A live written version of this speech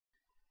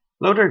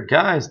Hello there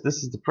guys,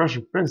 this is the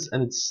Prussian Prince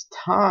and it's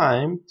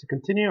time to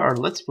continue our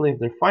Let's Play of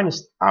their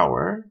finest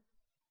hour,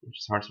 which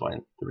is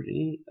Hearthstone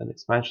 3, an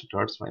expansion to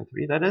Hearthstone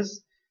 3 that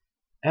is,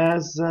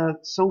 as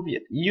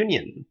Soviet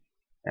Union.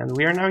 And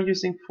we are now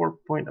using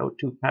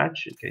 4.02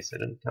 patch, in case I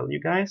didn't tell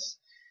you guys,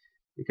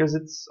 because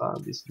it's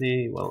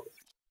obviously, well,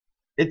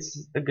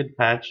 it's a good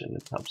patch and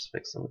it helps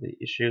fix some of the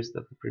issues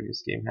that the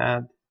previous game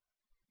had.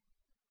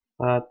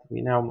 But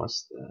we now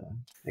must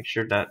make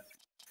sure that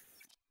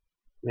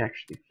we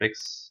actually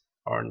fix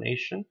our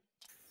nation.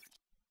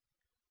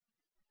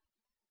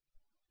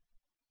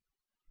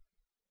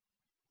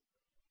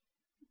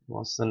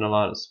 We'll send a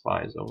lot of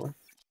spies over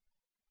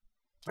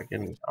by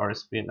getting our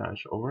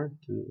espionage over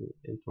into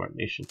our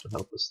nation to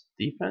help us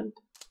defend.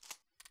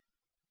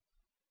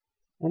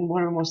 And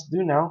what we must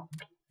do now,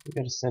 we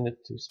gotta send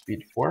it to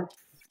speed 4.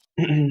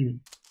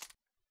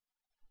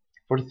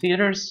 For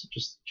theaters,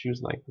 just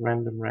choose like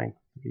random rank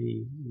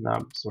 3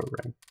 nubs or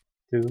rank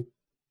 2.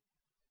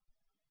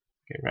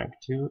 Okay, rank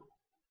 2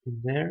 in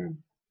there.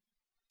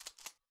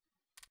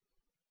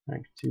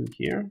 Rank 2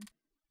 here.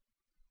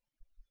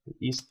 The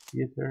East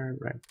Theater,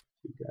 rank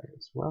 2 guy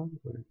as well.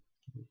 Where can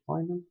we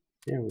find him?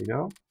 There we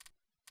go.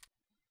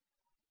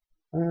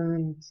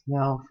 And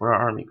now for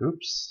our army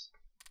groups.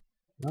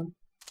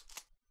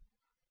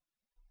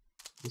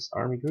 This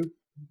army group,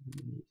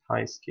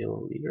 high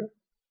skill leader,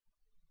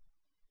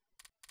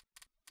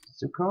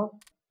 Zukov,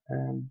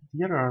 and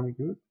the other army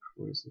group,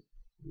 where is it?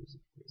 It's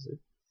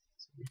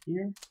over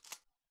here.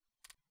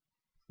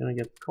 It's gonna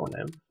get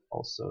Konev,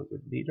 also a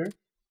good leader.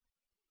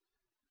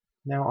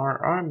 Now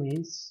our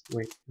armies,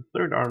 wait, the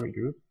third army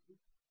group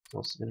is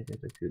also gonna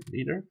get a good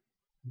leader,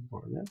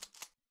 Vornev.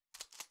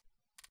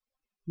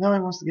 Now I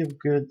must give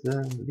good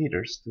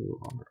leaders to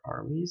our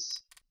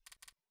armies.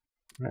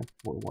 Rank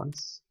 4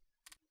 ones.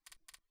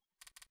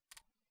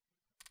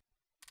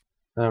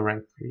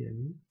 Rank 3, I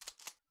mean.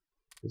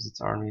 Because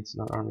it's army, it's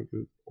not army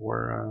group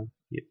or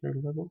theater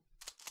level.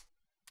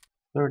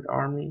 Third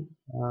army,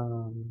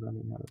 we're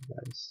running out of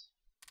guys.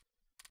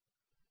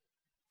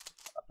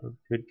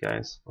 Good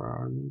guys for our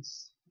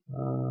armies.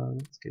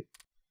 Let's get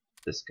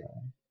this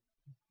guy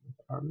with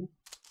army.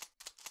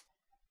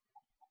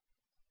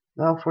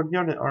 Now for the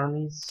other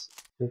armies,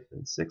 5th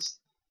and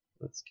 6th,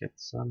 let's get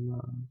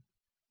some.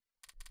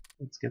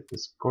 Let's get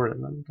this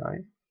Gorilan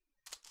guy.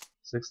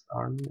 6th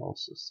army,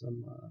 also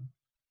some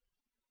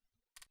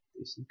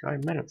decent guy,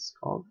 Meret's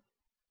called.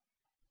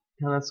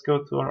 And let's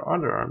go to our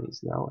other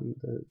armies now, and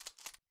the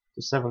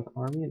 7th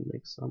army, and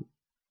make some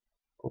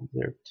over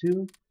there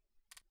too.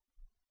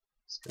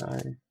 This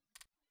guy.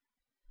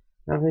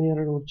 Have any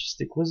other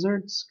logistic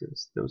wizards?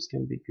 Because those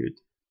can be good.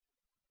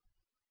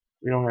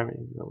 We don't have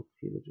any level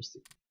 3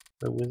 logistic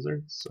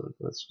wizards, so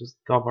let's just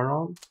cover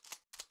on.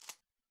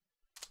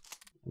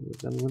 And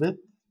we're done with it.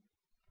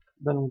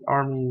 Done with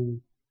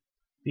army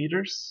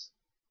leaders.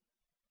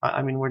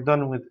 I mean, we're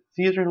done with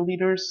theater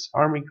leaders,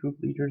 army group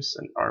leaders,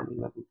 and army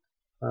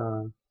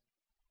level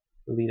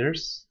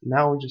leaders.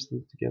 Now we just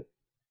need to get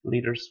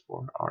leaders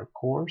for our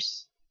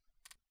corps.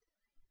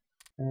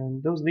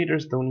 And those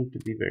leaders don't need to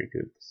be very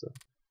good, so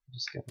I'm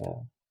just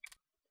gonna.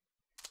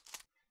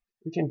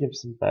 We can give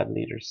some bad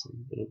leaders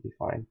and it'll be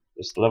fine.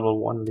 Just level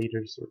 1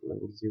 leaders or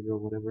level 0,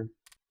 whatever.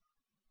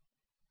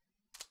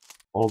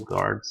 Old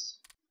guards.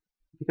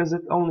 Because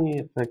it only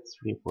affects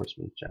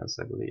reinforcement chance,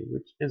 I believe,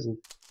 which isn't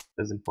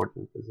as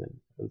important as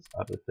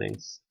other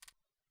things.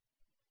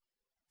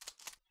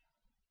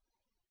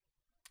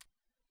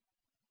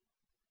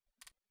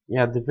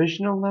 Yeah,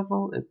 divisional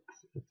level, it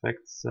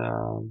affects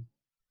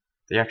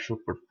the actual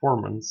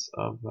performance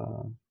of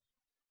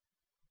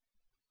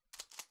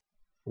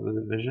the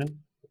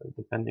division,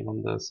 depending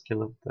on the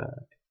skill of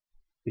the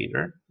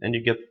leader, and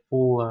you get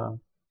full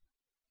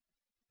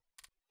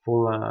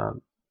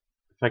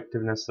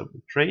effectiveness of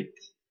the trait.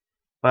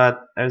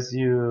 But as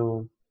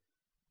you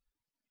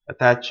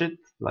attach it,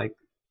 like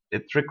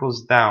it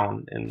trickles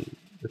down in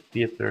the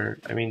theater.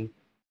 I mean,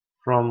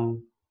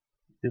 from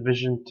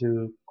division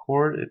to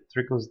court, it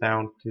trickles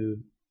down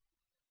to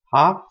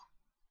half.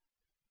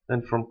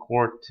 Then from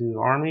court to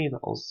army, it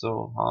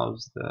also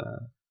halves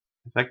the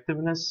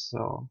effectiveness.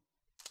 So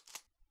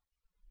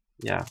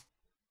yeah,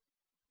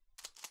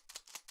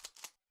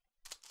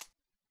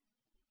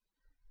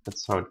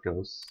 that's how it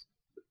goes.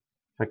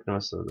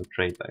 Effectiveness of the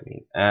trait, I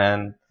mean,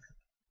 and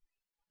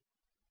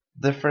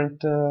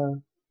different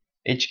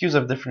HQs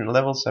of different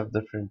levels have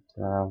different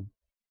how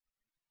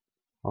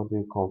do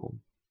you call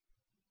them?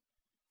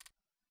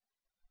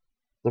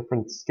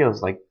 Different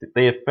skills, like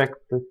they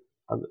affect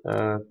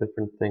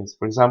different things.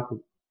 For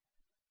example,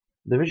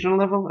 division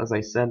level, as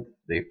I said,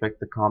 they affect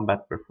the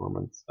combat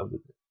performance of the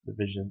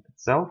division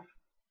itself.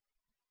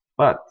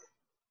 But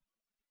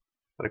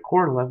at a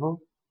core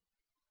level,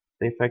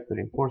 they affect the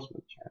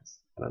reinforcement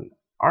chance. At an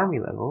army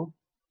level,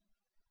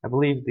 I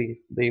believe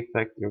they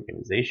affect the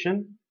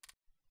organization.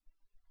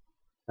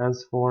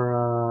 As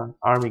for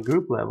army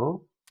group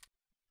level,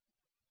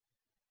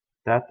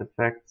 that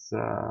affects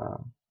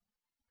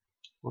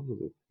what was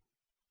it?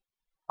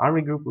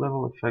 Army group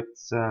level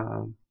affects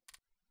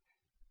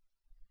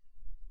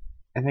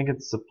I think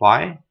it's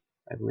supply,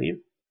 I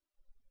believe,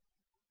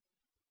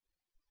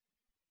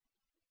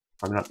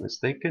 if I'm not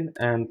mistaken,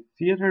 and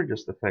theater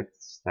just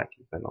affects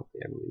stacking penalty,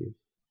 I believe,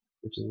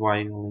 which is why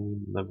you only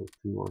need level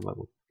 2 or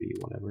level 3,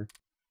 whatever,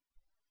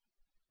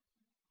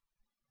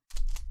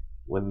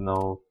 with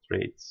no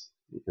traits,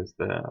 because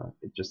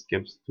it just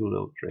gives too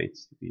little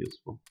traits to be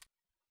useful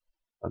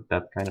at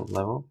that kind of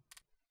level.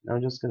 Now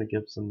I'm just gonna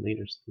give some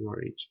leaders to our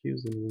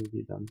HQs and we'll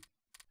be done.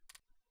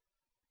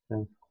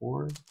 10th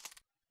core,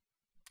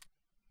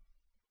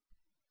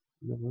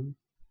 11,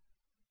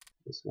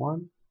 this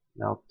one,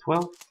 now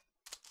 12th,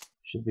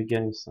 should be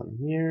getting some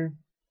here.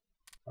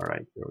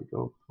 Alright, there we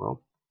go,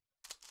 12th,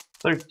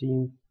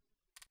 13th,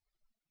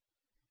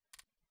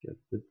 get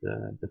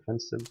the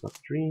defensive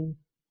doctrine,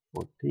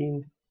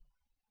 14th,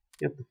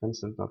 get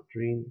defensive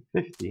doctrine,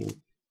 15th,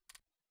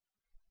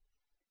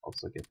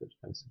 also get the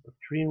defensive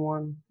doctrine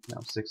one,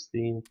 now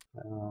 16th,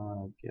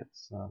 get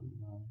some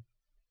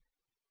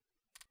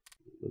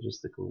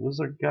logistical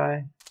wizard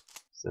guy,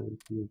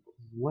 17th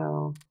as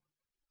well,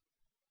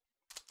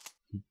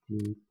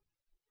 18th,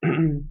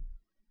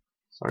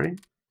 sorry,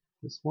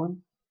 this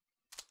one,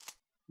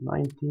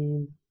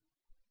 19th,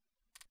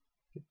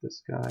 get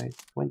this guy,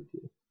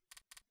 20th,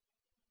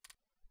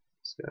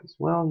 this guy as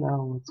well.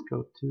 Now let's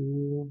go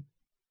to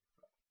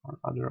our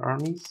other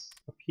armies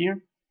up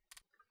here.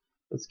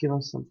 Let's give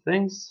them some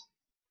things.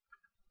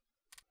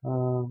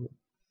 Go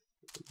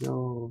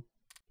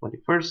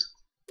 21st,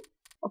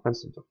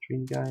 offensive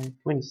doctrine guy,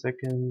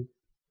 22nd.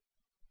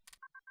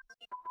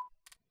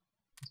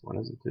 This one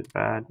isn't too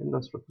bad.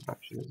 Industrial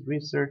production is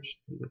research,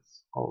 and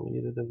that's all we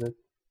needed of it.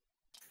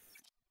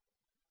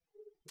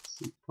 Let's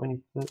see,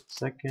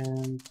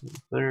 22nd,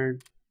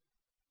 23rd.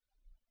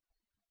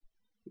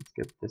 Let's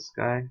get this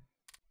guy.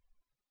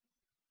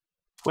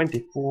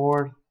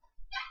 24th,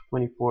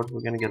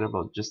 we're gonna get a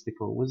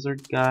logistical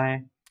wizard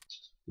guy.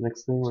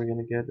 Next thing we're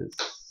gonna get is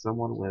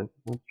someone with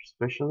winter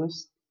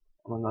specialist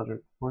on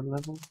another core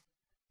level.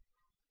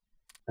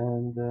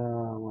 And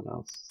what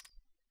else?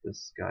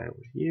 This guy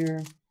over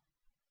here.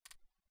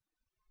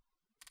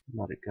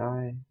 Another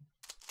guy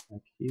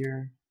back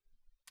here.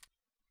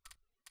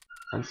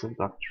 Offensive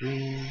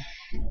doctrine.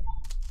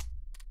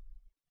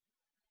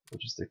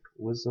 Logistic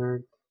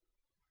wizard.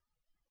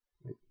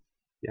 Wait,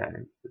 yeah,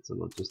 it's a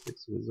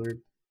logistics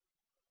wizard.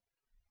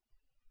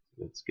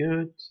 That's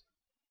good.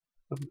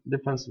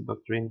 Defensive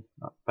doctrine,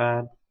 not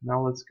bad.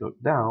 Now let's go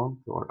down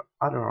to our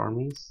other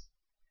armies.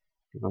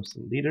 Give them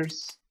some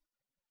leaders.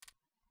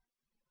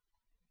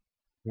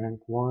 Rank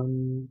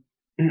 1.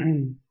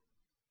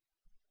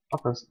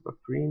 Offensive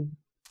doctrine,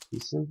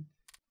 decent.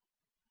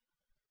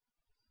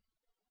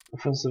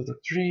 Offensive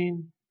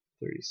doctrine,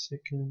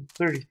 32nd,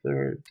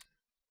 33rd.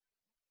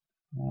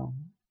 Now,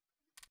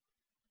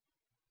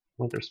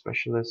 winter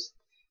specialist,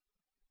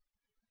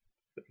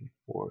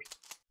 34th.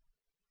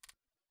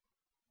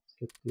 Let's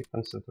get the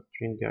offensive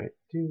doctrine guy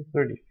to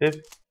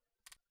 35th.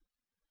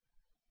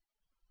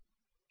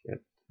 Get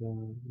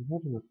we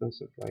had an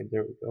offensive guy.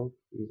 There we go.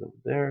 He's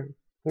over there.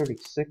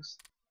 36th.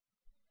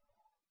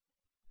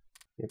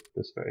 Yep,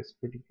 this guy is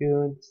pretty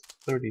good.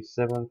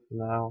 37th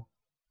now.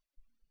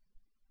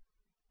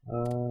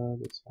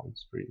 This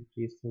one's pretty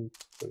decent.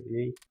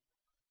 38th.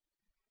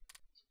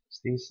 It's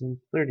decent.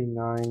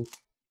 39th.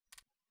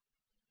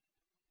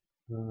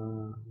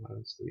 What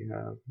else do we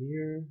have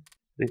here?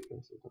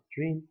 Defensive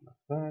doctrine, not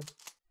bad.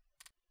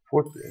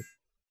 40th.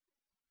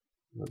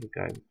 Another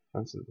guy with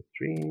defensive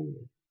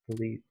doctrine.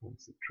 Elite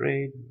wants to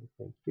trade. No,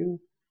 thank you.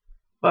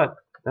 But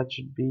that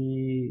should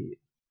be.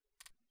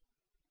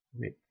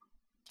 Wait.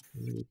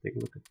 Let me take a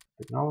look at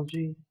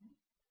technology.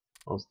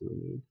 What else do we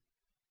need?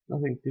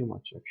 Nothing too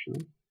much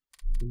actually.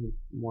 We need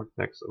more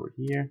text over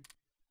here.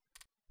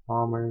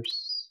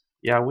 Bombers.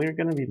 Yeah, we're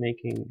gonna be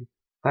making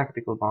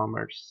tactical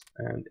bombers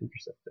and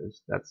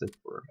interceptors. That's it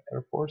for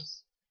Air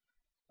Force.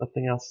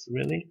 Nothing else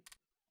really.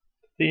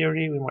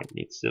 Theory, we might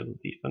need civil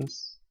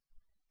defense.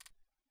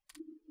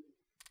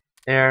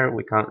 Air,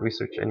 we can't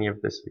research any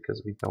of this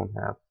because we don't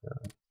have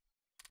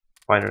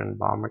fighter and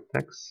bomber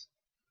techs.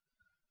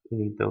 We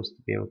need those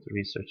to be able to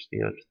research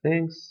the other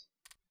things.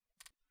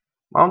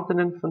 Mountain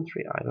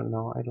infantry, I don't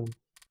know. I don't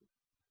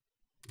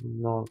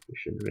know if we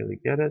should really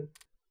get it.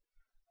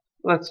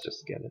 Let's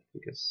just get it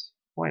because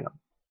why not?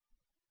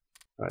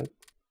 Right?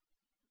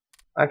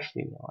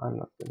 Actually, no, I'm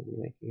not going to be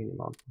making any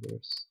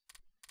mountaineers.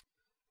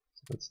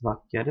 So let's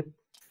not get it.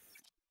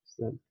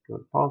 Instead, go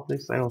to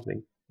politics. I don't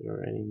think there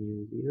are any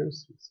new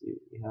leaders. Let's see,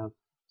 we have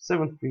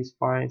 7 free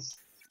spies,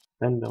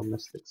 10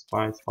 domestic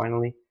spies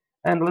finally.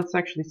 And let's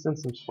actually send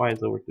some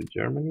spies over to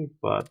Germany,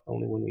 but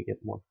only when we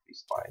get more free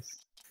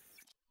spies.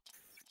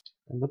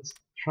 And let's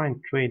try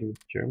and trade with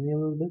Germany a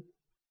little bit.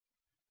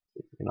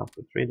 See if we can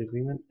offer a trade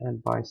agreement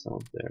and buy some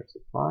of their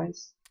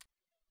supplies.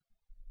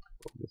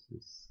 Oh, this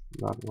is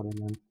not what I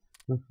meant.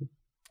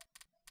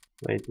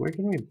 Wait, where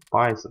can we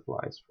buy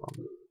supplies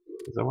from?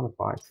 Because I want to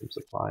buy some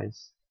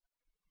supplies.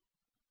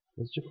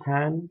 Does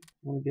Japan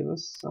want to give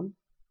us some?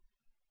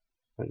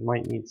 But it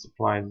might need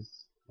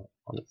supplies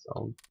on its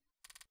own.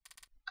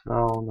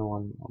 No, no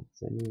one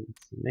wants any.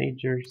 It's the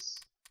majors.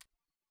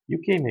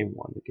 UK may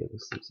want to give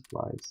us some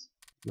supplies.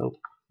 Nope,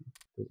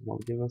 doesn't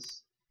want to give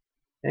us.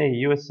 Hey,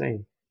 USA,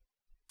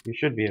 you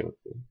should be able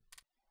to.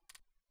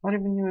 Not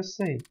even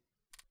USA.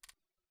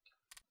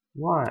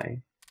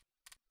 Why?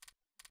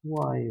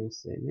 Why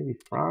USA? Maybe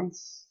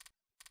France?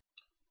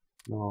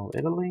 No,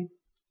 Italy?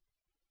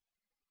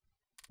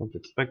 Don't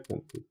expect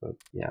them to, but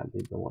yeah,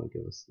 they don't want to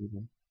give us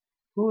even.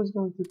 Who is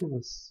going to give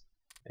us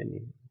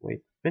any?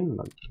 Wait,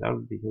 Finland. That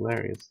would be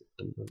hilarious if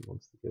Finland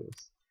wants to give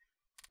us.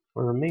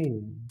 Or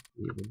Romania,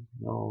 even.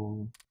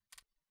 No.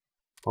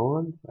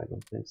 Poland? I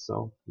don't think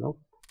so.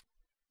 Nope.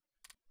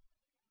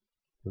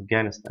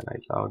 Afghanistan, I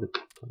doubt it.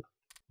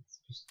 Let's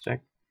just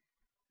check.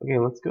 Okay,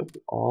 let's go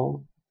to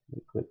all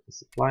and click the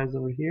supplies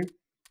over here.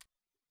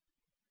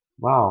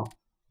 Wow.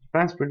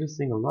 Japan's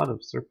producing a lot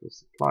of surplus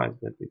supplies,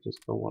 but they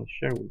just don't want to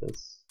share with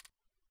us.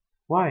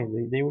 Why?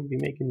 They would be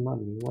making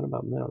money. What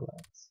about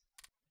Netherlands?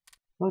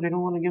 No, they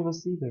don't want to give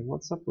us either.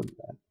 What's up with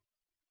that?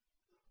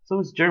 So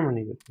is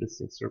Germany with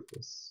producing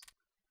surplus.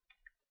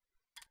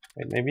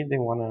 Wait, maybe they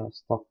want to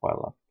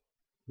stockpile up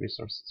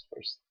resources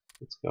first.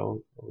 Let's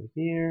go over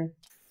here.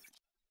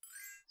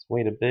 Let's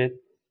wait a bit.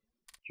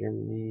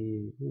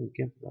 Germany, we'll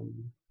give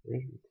them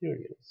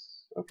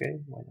materials. Okay,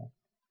 why not?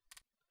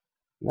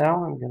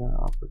 Now I'm gonna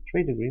offer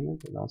trade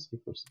agreement and ask you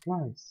for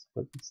supplies,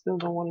 but they still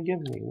don't want to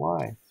give me.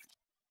 Why?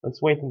 Let's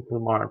wait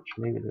until March.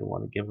 Maybe they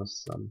want to give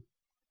us some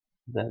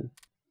then.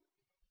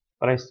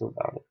 But I still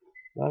doubt it.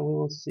 But we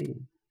will see.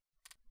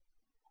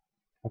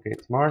 Okay,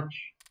 it's March.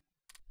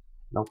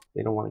 Nope,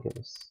 they don't want to give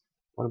us.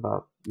 What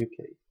about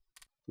UK?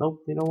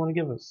 Nope, they don't want to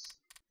give us.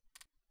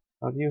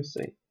 How do you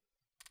say?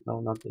 No,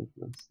 not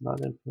influence.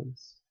 Not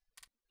influence.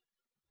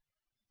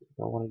 They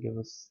don't want to give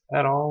us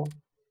at all.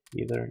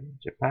 Either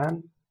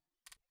Japan.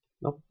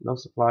 Nope, no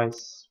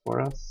supplies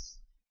for us.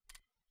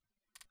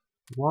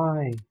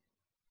 Why?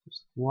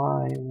 Just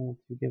why won't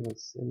you give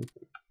us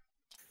anything?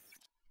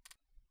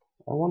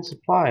 I want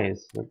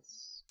supplies.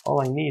 That's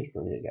all I need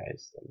from you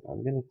guys.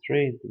 I'm gonna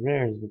trade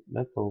rares with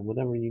metal,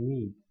 whatever you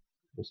need,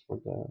 just for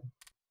the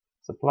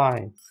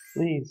supplies.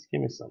 Please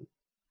give me some.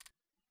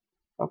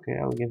 Okay,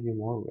 I'll give you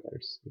more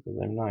rares because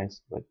I'm nice,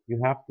 but you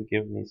have to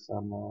give me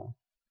some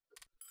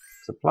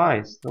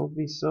supplies. Don't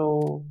be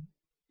so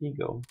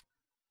ego.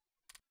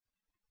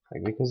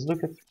 Like, because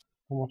look at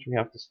how much we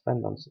have to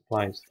spend on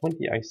supplies.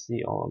 20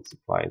 IC all on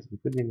supplies. We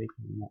could be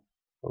making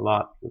a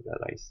lot with that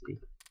IC.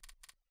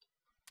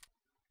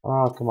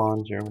 Oh, come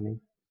on, Germany.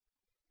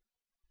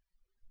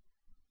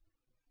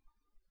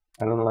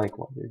 I don't like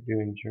what you're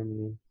doing,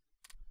 Germany.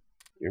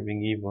 You're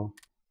being evil.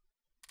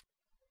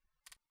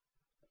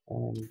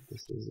 And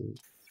this isn't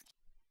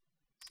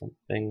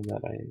something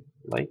that I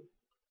like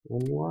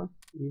when you are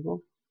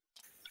evil.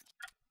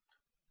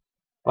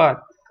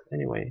 But,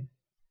 anyway.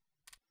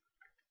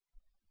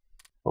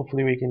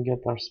 Hopefully we can get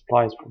our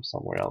supplies from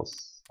somewhere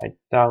else. I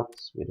doubt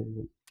Sweden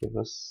would give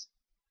us,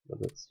 but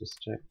let's just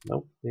check.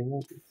 Nope, they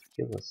won't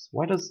give us.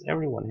 Why does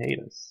everyone hate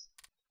us?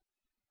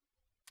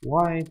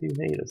 Why do you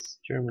hate us,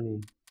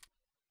 Germany?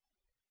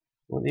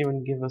 Won't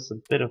even give us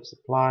a bit of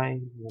supply,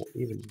 won't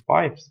even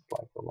buy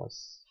supply from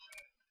us.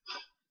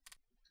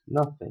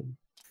 Nothing.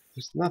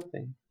 Just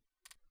nothing.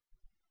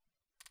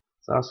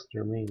 Let's ask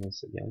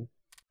Germanians again.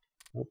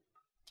 Nope.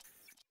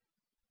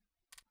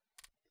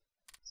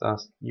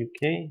 Let's ask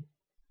UK.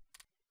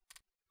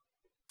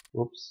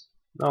 Whoops.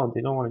 No,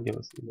 they don't want to give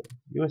us either.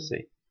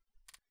 USA.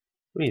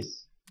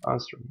 Please,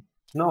 answer me.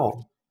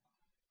 No.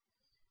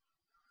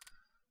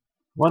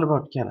 What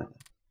about Canada?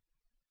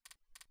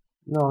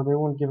 No, they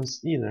won't give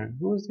us either.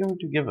 Who is going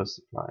to give us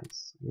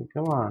supplies? I mean,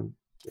 come on.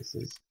 This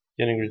is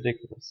getting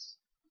ridiculous.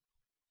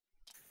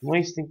 I'm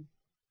wasting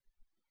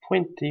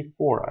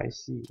 24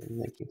 IC in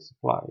making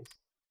supplies.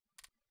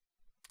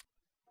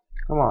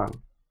 Come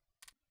on.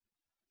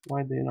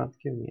 Why do you not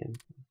give me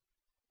anything?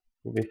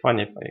 It would be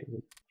funny if I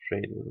would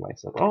trade with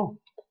myself. Oh!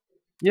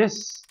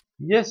 Yes!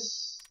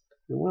 Yes!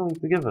 You're willing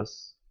to give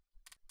us.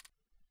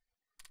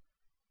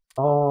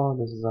 Oh,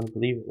 this is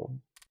unbelievable.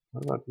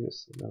 What about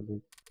US? No,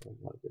 they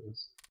don't want to give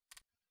us.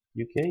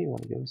 UK, you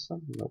want to give us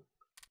some? Nope.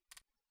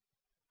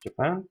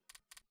 Japan?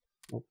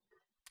 Nope.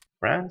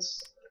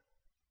 France?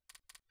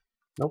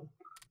 Nope.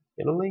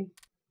 Italy?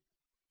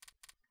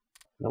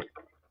 Nope.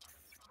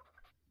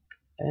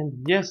 And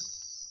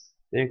yes!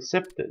 They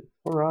accepted.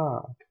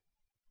 Hurrah!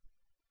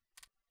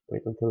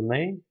 Wait until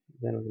May,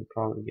 then we can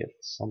probably get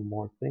some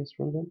more things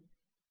from them.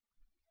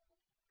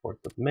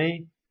 4th of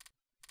May.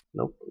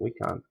 Nope, we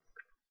can't.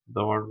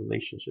 Though our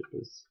relationship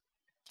is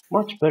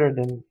much better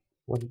than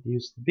what it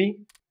used to be.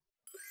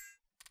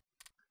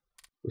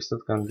 We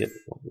still can't get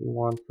what we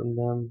want from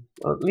them.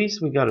 Well, at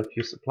least we got a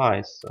few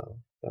supplies, so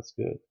that's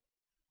good.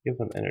 Give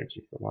them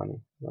energy for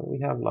money. Well, we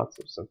have lots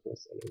of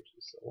surplus energy,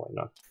 so why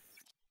not?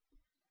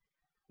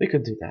 We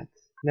could do that.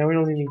 Now we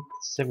only need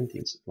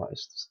 17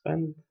 supplies to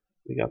spend.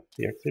 We got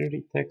the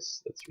artillery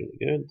techs, that's really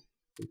good.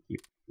 We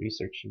keep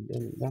researching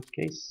them in that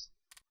case.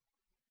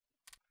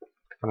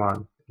 Come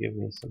on, give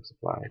me some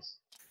supplies.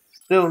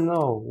 Still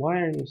no, why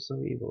are you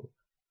so evil?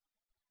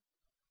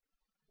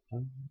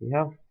 We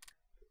have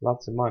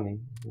lots of money.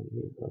 We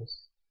need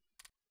those.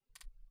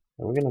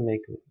 And we're gonna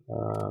make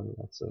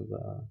lots of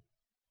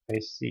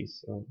IC,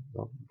 so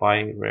they'll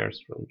buy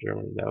rares from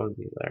Germany. That would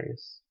be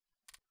hilarious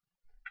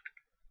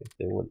if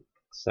they would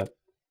accept.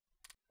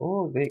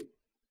 Oh,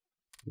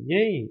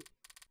 yay!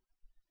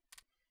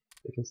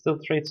 They can still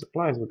trade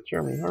supplies with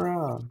Germany.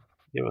 Hurrah!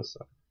 Give us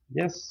some.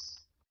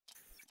 Yes,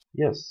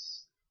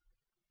 yes,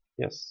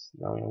 yes.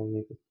 Now we only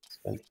need to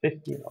spend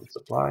 50 on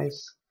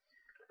supplies.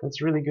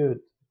 That's really good.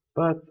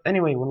 But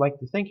anyway, we'd like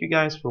to thank you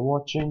guys for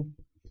watching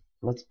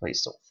Let's Play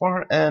so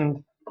far,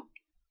 and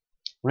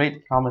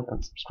rate, comment,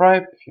 and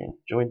subscribe if you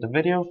enjoyed the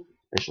video.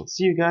 I shall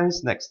see you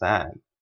guys next time.